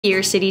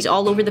year, cities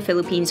all over the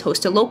Philippines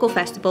host a local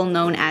festival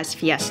known as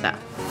Fiesta.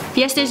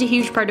 Fiesta is a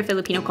huge part of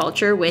Filipino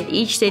culture, with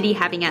each city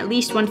having at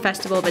least one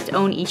festival of its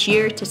own each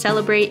year to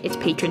celebrate its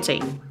patron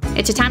saint.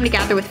 It's a time to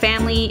gather with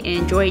family,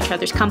 enjoy each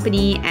other's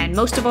company, and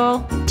most of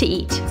all, to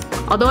eat.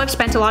 Although I've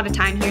spent a lot of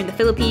time here in the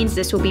Philippines,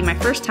 this will be my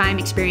first time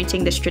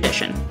experiencing this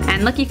tradition.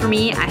 And lucky for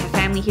me, I have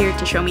family here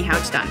to show me how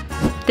it's done.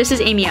 This is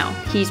Amiel.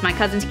 He's my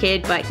cousin's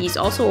kid, but he's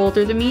also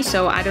older than me,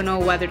 so I don't know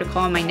whether to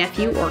call him my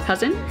nephew or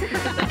cousin.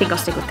 I think I'll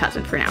stick with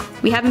cousin for now.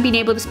 We haven't been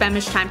able to spend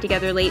much time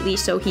together lately,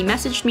 so he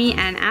messaged me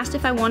and asked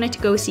if I wanted to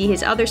go see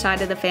his other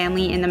side of the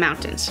family in the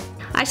mountains.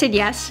 I said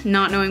yes,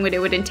 not knowing what it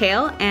would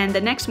entail, and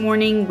the next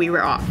morning we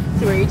were off.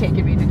 So where are you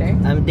taking me today?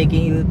 I'm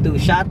taking you to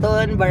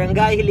Shaton,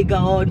 Barangay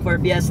Hiligaon for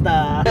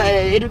Fiesta.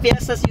 In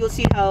Fiestas, you'll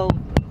see how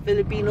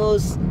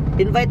Filipinos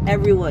invite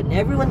everyone.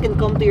 Everyone can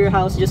come to your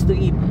house just to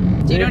eat.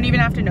 So you don't even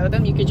have to know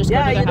them, you could just go to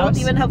the house? Yeah, you don't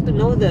even have to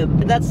know them.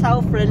 That's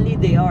how friendly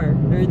they are.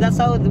 Or that's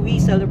how we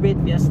celebrate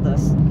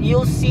Fiestas.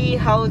 You'll see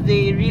how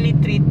they really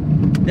treat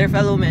their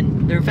fellow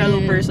men, their fellow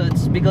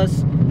persons,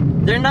 because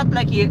they're not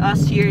like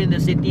us here in the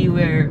city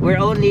where we're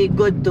only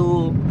good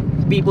to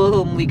people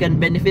whom we can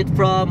benefit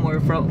from or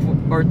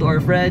to our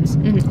friends.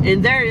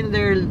 In their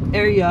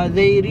area,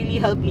 they really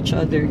help each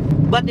other.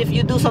 But if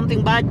you do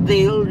something bad,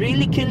 they'll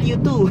really kill you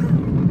too.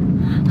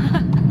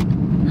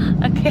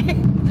 Okay.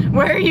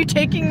 Where are you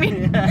taking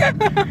me?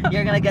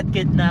 You're gonna get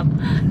kidnapped.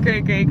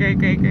 Great.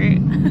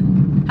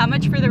 How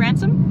much for the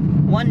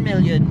ransom? 1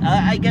 million.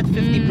 I get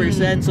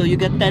 50%, so you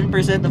get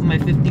 10% of my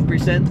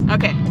 50%.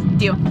 Okay,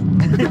 deal.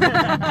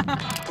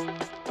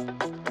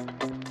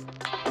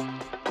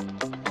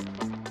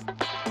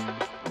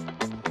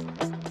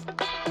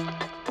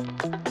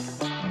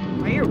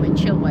 Why are your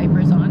windshield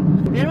wipers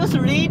on? It was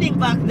raining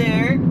back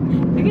there.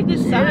 Look at the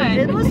sun.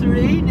 It was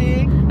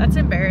raining. That's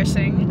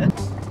embarrassing.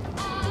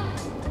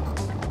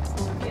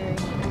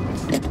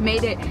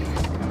 Made it.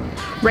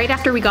 Right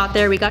after we got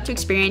there, we got to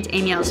experience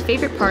Amiel's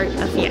favorite part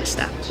of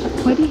Fiesta.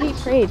 Why do you hate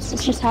parades?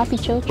 It's just happy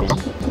children.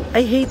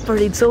 I hate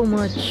parades so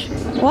much.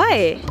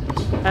 Why?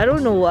 I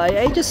don't know why.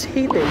 I just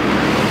hate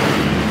it.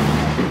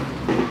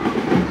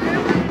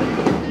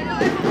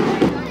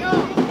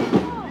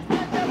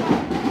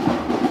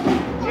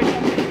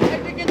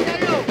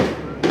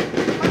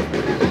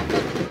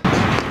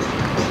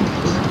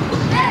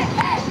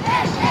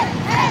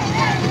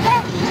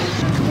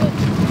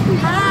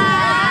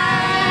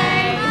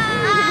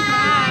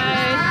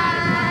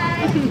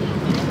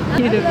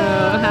 Beautiful.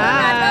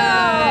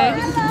 Hi.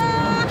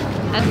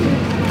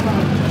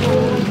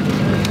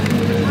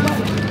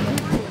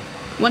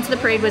 Once the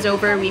parade was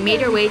over, we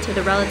made our way to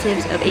the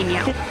relatives of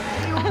Amiel.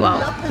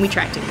 Well, we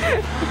tried to.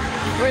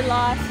 We're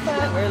lost.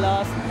 We're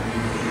lost.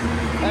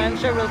 I'm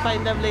sure we'll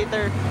find them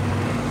later.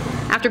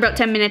 After about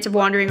 10 minutes of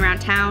wandering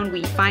around town,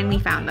 we finally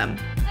found them.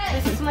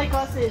 This is my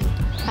cousin.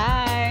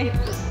 Hi.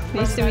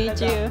 Nice to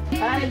meet you.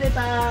 Hi,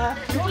 Dita.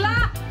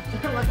 Lula!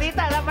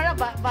 Matita na para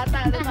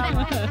bata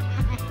na.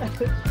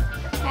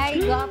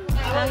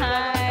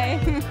 Hi.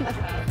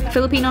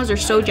 Filipinos are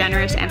so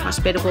generous and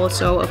hospitable,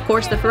 so of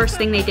course the first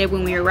thing they did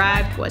when we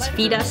arrived was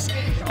feed us,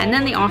 and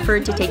then they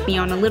offered to take me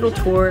on a little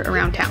tour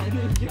around town.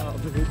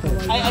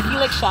 I feel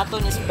like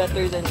Shaton is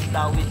better than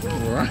Tawi.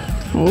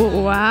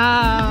 Oh,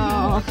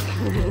 wow.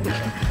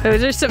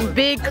 Those are some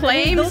big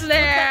claims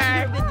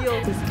there.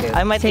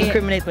 I might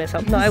incriminate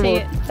myself. No, I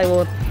won't. I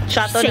won't.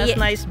 Shaton has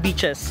nice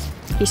beaches.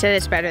 He said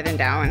it's better than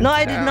Dowan. No,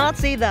 I did not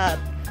say that.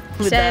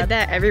 He said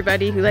that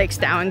everybody who likes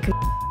Dowan can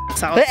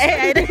themselves.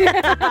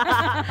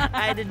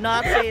 I did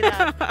not say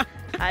that.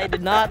 I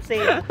did not say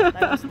that.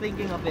 I was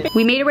thinking of it.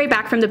 We made our way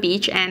back from the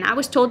beach, and I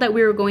was told that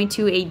we were going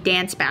to a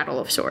dance battle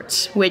of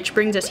sorts, which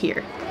brings us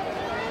here.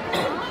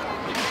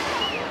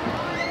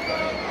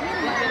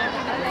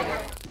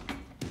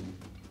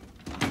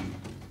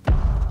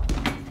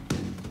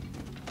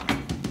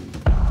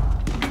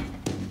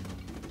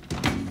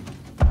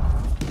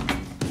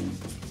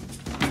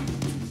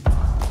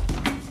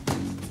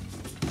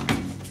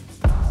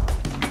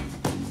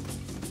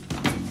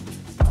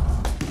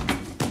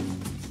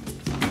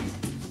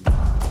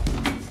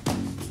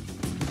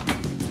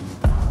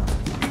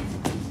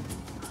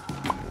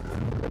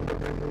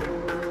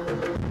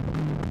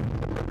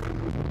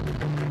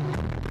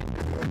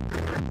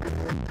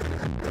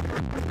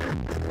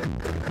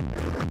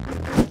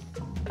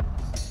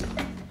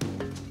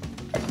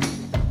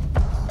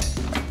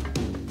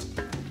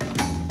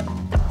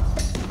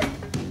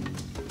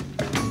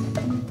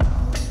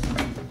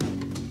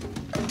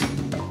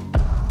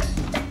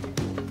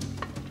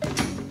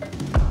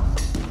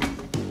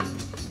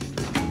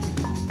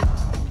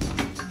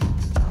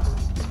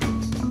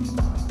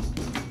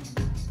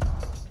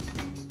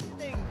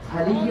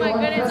 Oh my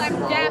goodness, I'm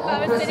deaf.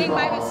 I was sitting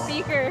by the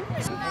speaker.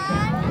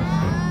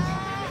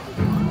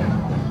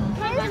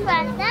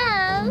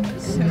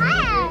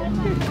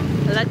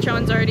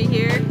 Lechon's already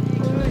here.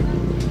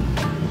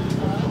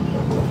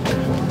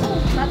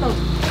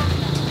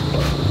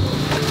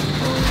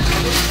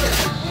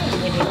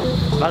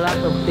 A lot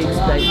of pigs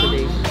died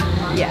today.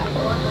 Yeah.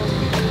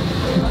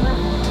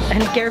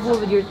 And careful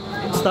with your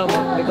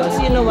stomach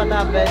because you know what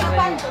happens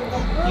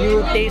when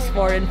you taste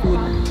foreign food.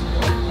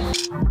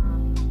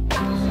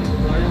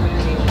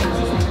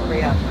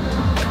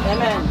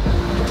 Amen.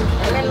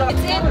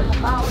 It's in.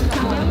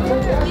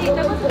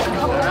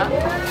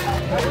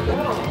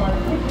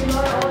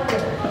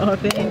 Oh,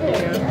 thank you.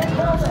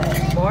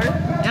 More?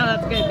 No,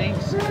 that's good,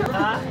 thanks.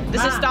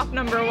 This is stop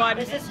number 1.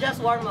 This is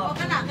just warm up.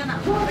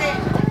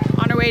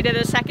 On our way to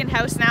the second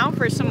house now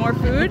for some more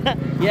food.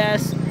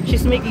 Yes,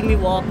 she's making me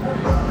walk.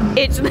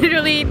 It's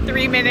literally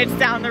 3 minutes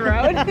down the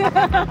road.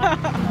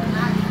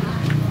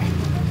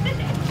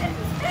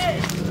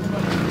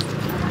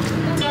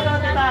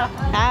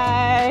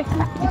 Hi.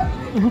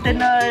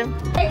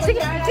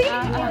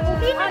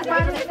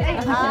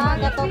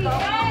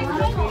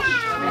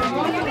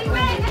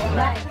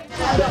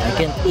 I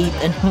can't eat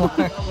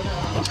anymore.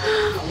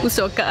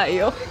 Busog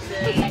kaayo.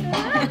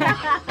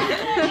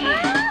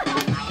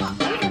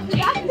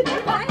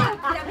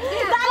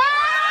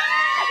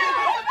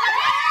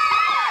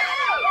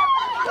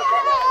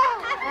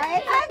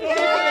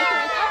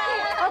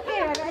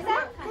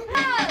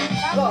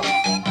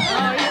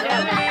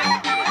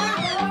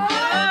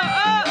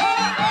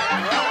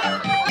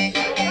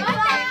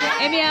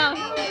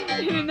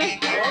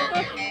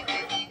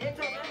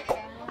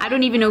 I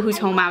don't even know whose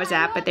home I was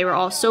at, but they were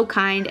all so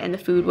kind and the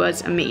food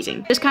was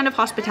amazing. This kind of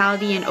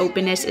hospitality and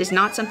openness is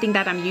not something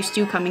that I'm used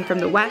to coming from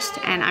the West,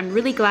 and I'm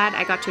really glad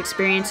I got to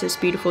experience this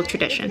beautiful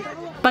tradition.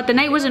 But the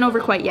night wasn't over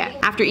quite yet.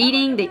 After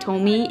eating, they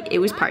told me it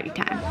was party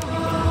time.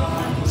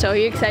 So are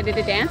you excited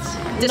to dance?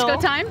 Disco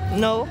time?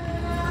 No.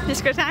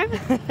 Disco time?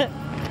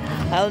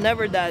 I'll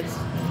never dance.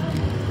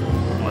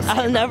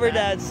 I'll never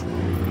dance.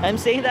 I'm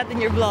saying that in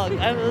your vlog.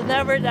 I will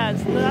never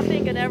dance.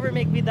 Nothing can ever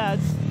make me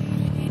dance.